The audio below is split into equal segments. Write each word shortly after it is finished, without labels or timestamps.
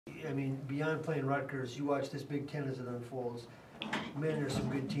I mean, beyond playing Rutgers, you watch this Big Ten as it unfolds. Man, there's some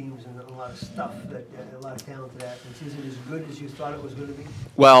good teams and a lot of stuff, a lot of talented athletes. Is it as good as you thought it was going to be?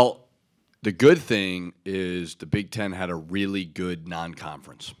 Well, the good thing is the Big Ten had a really good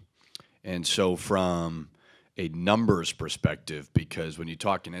non-conference. And so from a numbers perspective, because when you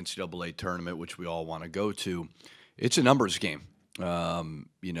talk an NCAA tournament, which we all want to go to, it's a numbers game. And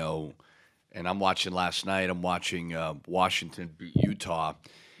I'm watching last night, I'm watching Washington beat Utah,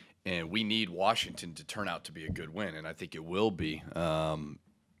 and we need Washington to turn out to be a good win, and I think it will be. And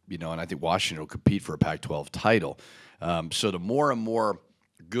I think Washington will compete for a Pac-12 title. So the more and more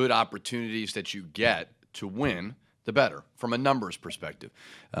good opportunities that you get to win, the better from a numbers perspective.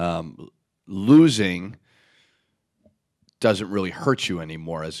 Losing doesn't really hurt you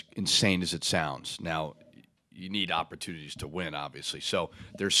anymore, as insane as it sounds. Now, you need opportunities to win, obviously. So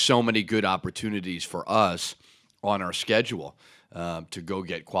there's so many good opportunities for us on our schedule to go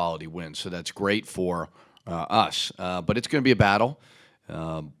get quality wins. So that's great for us. But it's going to be a battle.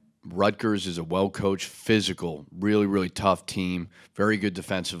 Rutgers is a well-coached, physical, really, really tough team, very good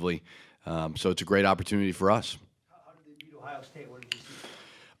defensively. So it's a great opportunity for us. How did they beat Ohio State? What did you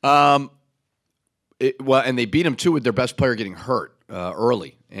see? And they beat them, too, with their best player getting hurt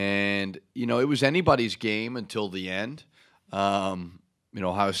early. And, it was anybody's game until the end.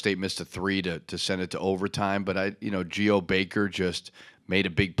 Ohio State missed a three to send it to overtime. But, Geo Baker just made a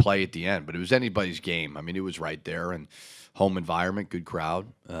big play at the end. But it was anybody's game. I mean, it was right there. And home environment, good crowd.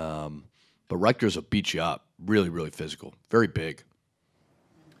 But Rutgers will beat you up. Really, really physical. Very big.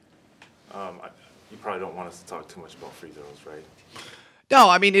 You probably don't want us to talk too much about free throws, right? No,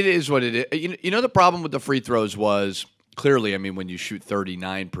 I mean, it is what it is. The problem with the free throws was clearly, when you shoot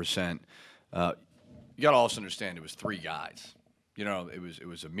 39%, you got to also understand it was three guys. It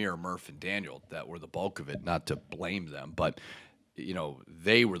was Amir, Murph, and Daniel that were the bulk of it, not to blame them. But,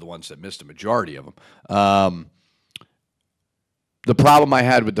 they were the ones that missed a majority of them. The problem I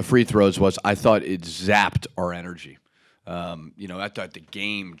had with the free throws was I thought it zapped our energy. I thought the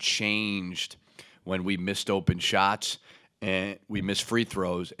game changed when we missed open shots and we missed free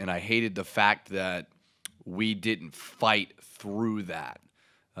throws, and I hated the fact that we didn't fight through that.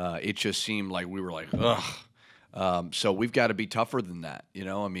 It just seemed like we were like, ugh. So we've got to be tougher than that.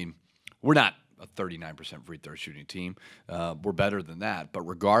 We're not a 39% free throw shooting team. We're better than that. But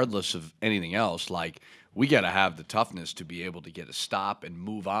regardless of anything else, we got to have the toughness to be able to get a stop and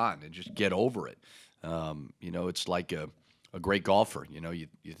move on and just get over it. It's like a great golfer. You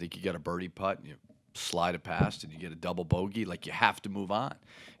think you got a birdie putt and you slide it past and you get a double bogey. You have to move on.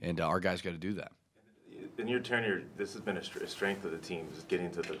 And our guys got to do that. In your tenure, this has been a strength of the team, is getting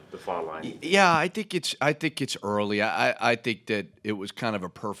to the foul line. Yeah, I think it's early. I think that it was kind of a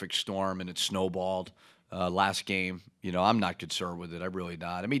perfect storm and it snowballed last game. I'm not concerned with it. I'm really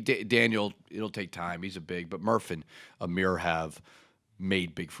not. Daniel, it'll take time. He's a big, but Murph and Amir have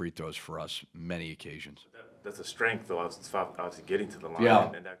made big free throws for us many occasions. That's a strength, though. Obviously, getting to the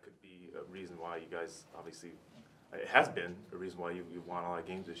line, and that could be a reason why you guys obviously. It has been a reason why you won a lot of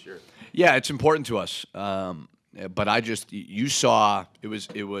games this year. Yeah, it's important to us. But you saw it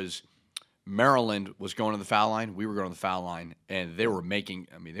was Maryland was going to the foul line. We were going to the foul line, and they were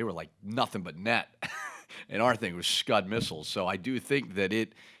they were like nothing but net. And our thing was scud missiles. So I do think that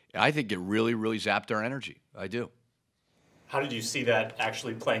it really, really zapped our energy. I do. How did you see that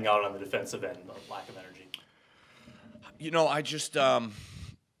actually playing out on the defensive end, the lack of energy?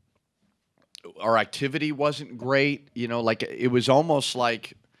 Our activity wasn't great. It was almost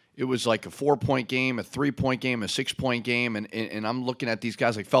like it was like a 4-point game, a 3-point game, a 6-point game, and I'm looking at these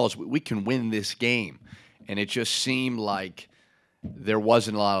guys like, fellas, we can win this game, and it just seemed like there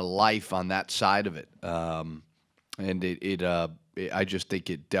wasn't a lot of life on that side of it, and I just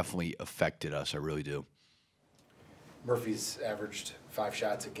think it definitely affected us. I really do. Murphy's averaged 5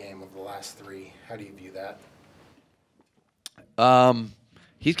 shots a game over the last 3. How do you view that?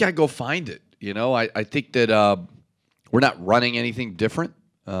 He's got to go find it. I think that we're not running anything different.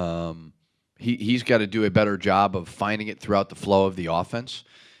 He's got to do a better job of finding it throughout the flow of the offense.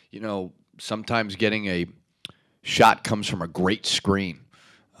 Sometimes getting a shot comes from a great screen,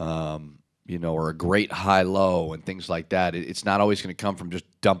 or a great high-low and things like that. It's not always going to come from just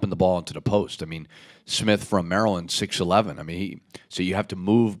dumping the ball into the post. Smith from Maryland, 6'11". So you have to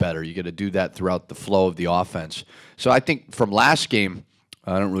move better. You got to do that throughout the flow of the offense. So I think from last game,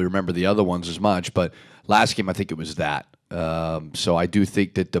 I don't really remember the other ones as much, but last game I think it was that. So I do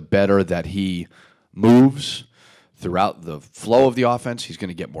think that the better that he moves throughout the flow of the offense, he's going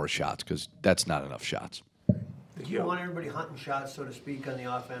to get more shots because that's not enough shots. Do you want everybody hunting shots, so to speak, on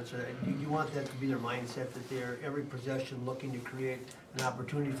the offense? Or do you want that to be their mindset, that they're every possession looking to create an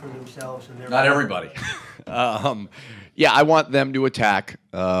opportunity for themselves. And not everybody. Yeah, I want them to attack.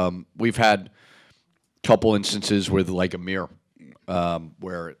 We've had a couple instances with like Amir,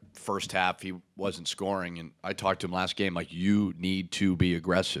 where first half he wasn't scoring, and I talked to him last game like, you need to be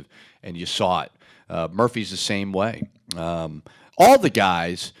aggressive, and you saw it. Murphy's the same way. All the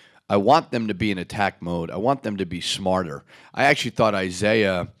guys, I want them to be in attack mode. I want them to be smarter. I actually thought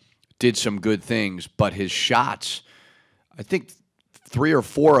Isaiah did some good things, but his shots, I think 3 or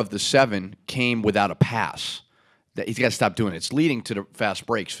 4 of the 7 came without a pass. He's got to stop doing it. It's leading to the fast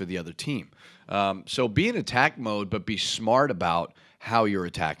breaks for the other team. So be in attack mode, but be smart about how you're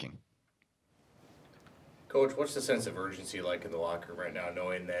attacking. Coach, what's the sense of urgency like in the locker room right now,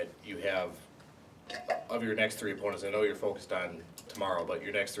 knowing that you have, of your next 3 opponents, I know you're focused on tomorrow, but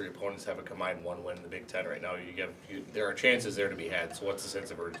your next 3 opponents have a combined 1 win in the Big Ten right now. There are chances there to be had. So what's the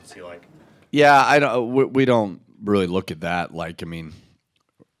sense of urgency like? Yeah, we don't really look at that. Like, I mean,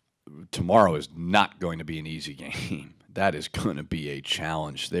 tomorrow is not going to be an easy game. That is going to be a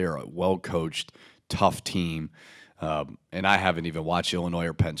challenge. They're a well-coached, tough team. And I haven't even watched Illinois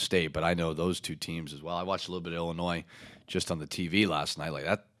or Penn State, but I know those 2 teams as well. I watched a little bit of Illinois just on the TV last night. Like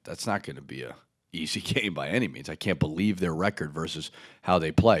that's not going to be a easy game by any means. I can't believe their record versus how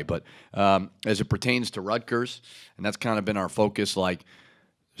they play. But as it pertains to Rutgers, and that's kind of been our focus, like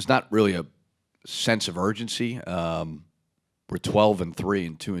there's not really a sense of urgency. We're 12-3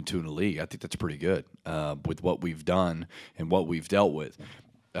 and 2-2 in the league. I think that's pretty good with what we've done and what we've dealt with.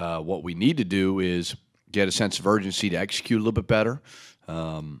 What we need to do is get a sense of urgency to execute a little bit better,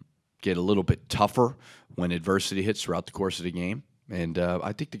 get a little bit tougher when adversity hits throughout the course of the game. And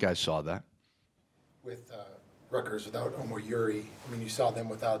I think the guys saw that. With Rutgers without Omar Uri, I mean, you saw them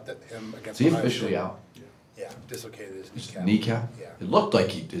without him against. Is he officially out? Yeah, dislocated his kneecap. Kneecap? Yeah. It looked like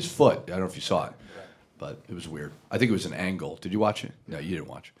his foot. I don't know if you saw it, but it was weird. I think it was an angle. Did you watch it? No, you didn't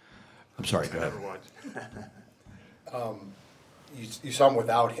watch. I'm sorry. Go ahead. You saw him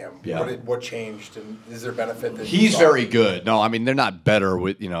without him. Yeah. What changed, and is there benefit that He's very good. No, I mean they're not better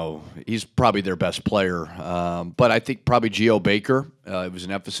with he's probably their best player. But I think probably Geo Baker. It was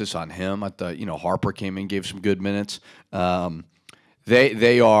an emphasis on him. I thought Harper came in, gave some good minutes.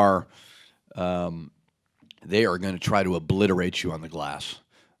 They are going to try to obliterate you on the glass.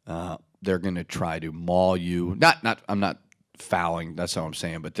 They're going to try to maul you. I'm not fouling. That's what I'm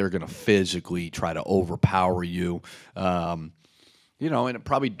saying. But they're going to physically try to overpower you. And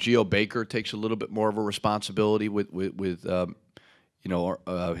probably Geo Baker takes a little bit more of a responsibility with him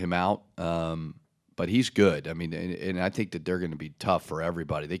out. But he's good. I mean, and I think that they're going to be tough for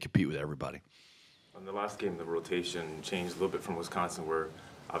everybody. They compete with everybody. In the last game, the rotation changed a little bit from Wisconsin, where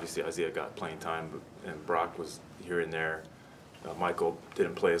obviously Isaiah got playing time, and Brock was here and there. Michael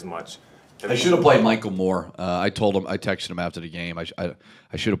didn't play as much. I should have played Michael more. I told him, I texted him after the game. I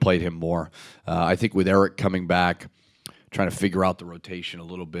should have played him more. I think with Eric coming back, trying to figure out the rotation a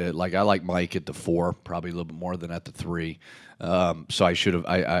little bit. Like I like Mike at the 4, probably a little bit more than at the 3. So I should have.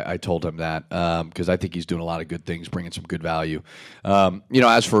 I told him that because I think he's doing a lot of good things, bringing some good value.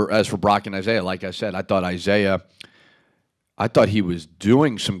 As for Brock and Isaiah, like I said, I thought he was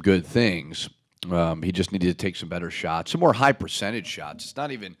doing some good things. He just needed to take some better shots, some more high percentage shots. It's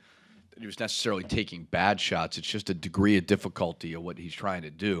not even that he was necessarily taking bad shots. It's just a degree of difficulty of what he's trying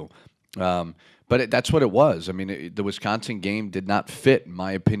to do. But that's what it was. I mean, the Wisconsin game did not fit, in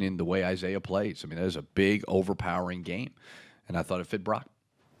my opinion, the way Isaiah plays. I mean, that is a big, overpowering game, and I thought it fit Brock.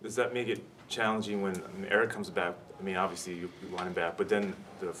 Does that make it challenging when Eric comes back? I mean, obviously you want him back, but then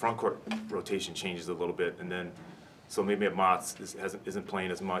the front court rotation changes a little bit, and then so maybe Mott's isn't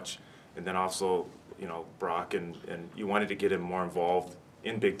playing as much, and then also Brock and you wanted to get him more involved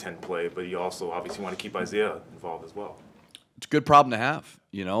in Big Ten play, but you also obviously want to keep Isaiah involved as well. It's a good problem to have,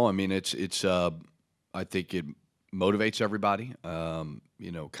 I mean, it's. I think it motivates everybody.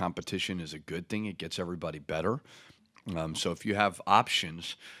 Competition is a good thing. It gets everybody better. So if you have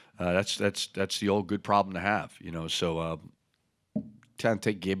options, that's the old good problem to have. So kind of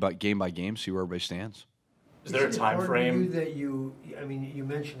take game by game, see where everybody stands. Is there a time frame? That you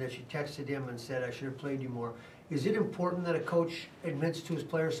mentioned that you texted him and said, I should have played you more. Is it important that a coach admits to his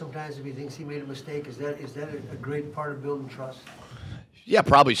players sometimes if he thinks he made a mistake? Is that a great part of building trust? Yeah,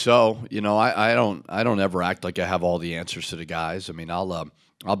 probably so. I don't ever act like I have all the answers to the guys. I mean, I'll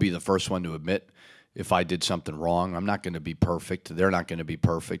be the first one to admit if I did something wrong. I'm not going to be perfect. They're not going to be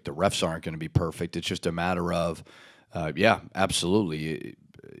perfect. The refs aren't going to be perfect. It's just a matter of, yeah, absolutely.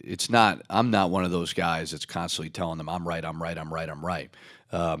 I'm not one of those guys that's constantly telling them I'm right.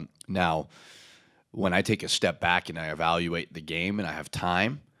 Now, when I take a step back and I evaluate the game and I have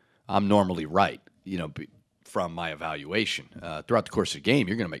time, I'm normally right. from my evaluation. Throughout the course of the game,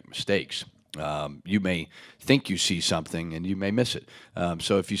 you're going to make mistakes. You may think you see something and you may miss it.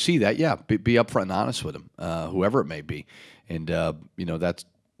 So if you see that, yeah, be upfront and honest with them, whoever it may be. And,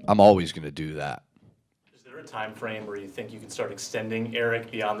 I'm always going to do that. Is there a time frame where you think you can start extending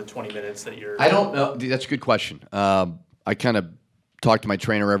Eric beyond the 20 minutes that you're... I don't know. That's a good question. I kind of talk to my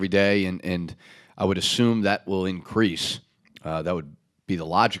trainer every day, and I would assume that will increase. That would be the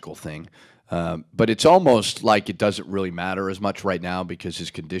logical thing. But it's almost like it doesn't really matter as much right now because his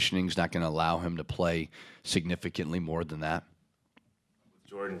conditioning is not going to allow him to play significantly more than that.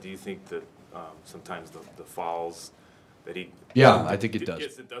 Jordan, do you think that sometimes the fouls that he... Yeah, I think it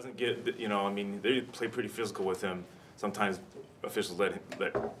does. It doesn't get, they play pretty physical with him. Sometimes officials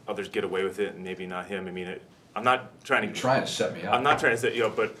let others get away with it and maybe not him. I'm not trying to... You're trying to set me up. I'm not trying to set you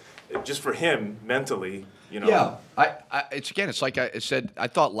up, but just for him mentally, Yeah, it's like I said, I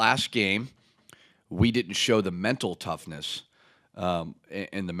thought last game we didn't show the mental toughness, and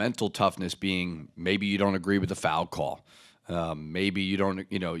the mental toughness being maybe you don't agree with the foul call. Maybe you don't,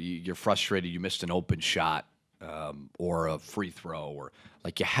 you're frustrated, you missed an open shot or a free throw, or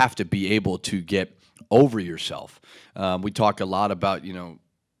like you have to be able to get over yourself. We talk a lot about,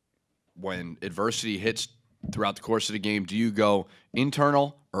 when adversity hits throughout the course of the game, do you go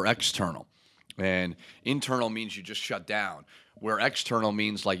internal or external? And internal means you just shut down, where external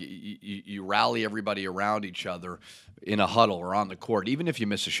means like you rally everybody around each other in a huddle or on the court, even if you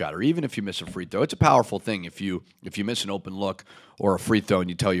miss a shot or even if you miss a free throw. It's a powerful thing if you miss an open look or a free throw and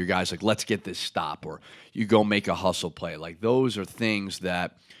you tell your guys, like, let's get this stop, or you go make a hustle play. Like, those are things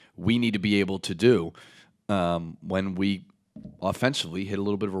that we need to be able to do when we offensively hit a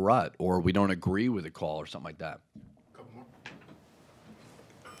little bit of a rut or we don't agree with a call or something like that. couple more.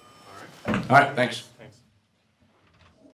 All right, thanks.